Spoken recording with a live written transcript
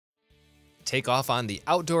Take off on the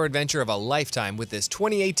outdoor adventure of a lifetime with this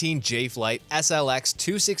 2018 Jay Flight SLX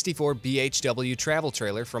 264BHW travel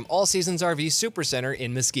trailer from All Seasons RV SuperCenter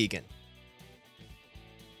in Muskegon.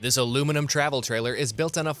 This aluminum travel trailer is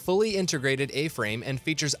built on a fully integrated A-frame and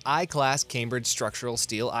features I-class cambered structural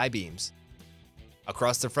steel I-beams.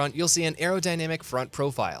 Across the front, you'll see an aerodynamic front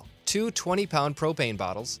profile, two 20-pound propane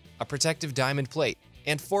bottles, a protective diamond plate,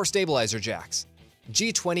 and 4 stabilizer jacks.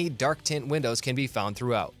 G20 dark tint windows can be found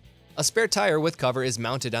throughout. A spare tire with cover is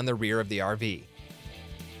mounted on the rear of the RV.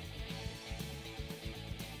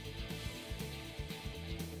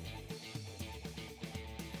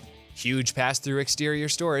 Huge pass-through exterior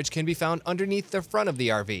storage can be found underneath the front of the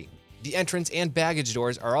RV. The entrance and baggage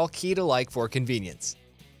doors are all keyed-alike for convenience.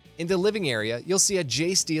 In the living area, you'll see a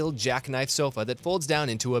JSteel jackknife sofa that folds down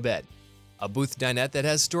into a bed, a booth dinette that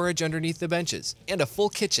has storage underneath the benches, and a full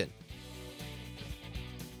kitchen.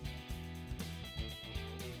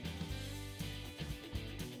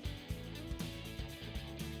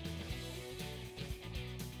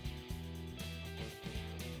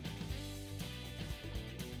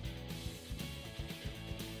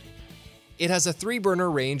 It has a 3-burner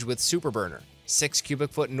range with SuperBurner, 6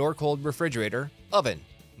 cubic foot Norcold refrigerator, oven,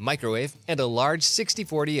 microwave, and a large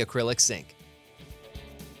 60/40 acrylic sink.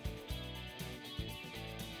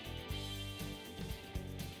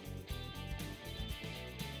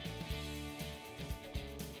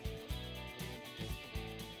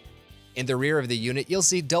 In the rear of the unit, you'll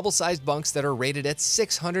see double-sized bunks that are rated at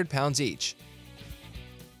 600 pounds each.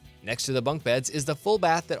 Next to the bunk beds is the full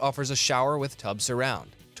bath that offers a shower with tub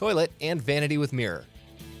surround, toilet, and vanity with mirror.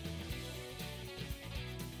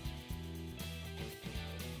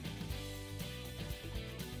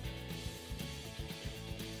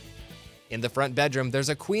 In the front bedroom, there's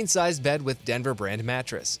a queen-sized bed with Denver brand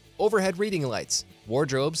mattress, overhead reading lights,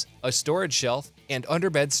 wardrobes, a storage shelf, and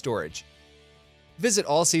underbed storage. Visit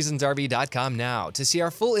allseasonsrv.com now to see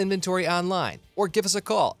our full inventory online, or give us a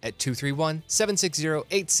call at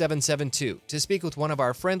 231-760-8772 to speak with one of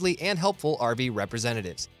our friendly and helpful RV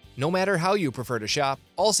representatives. No matter how you prefer to shop,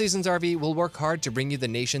 All Seasons RV will work hard to bring you the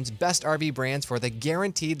nation's best RV brands for the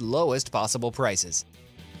guaranteed lowest possible prices.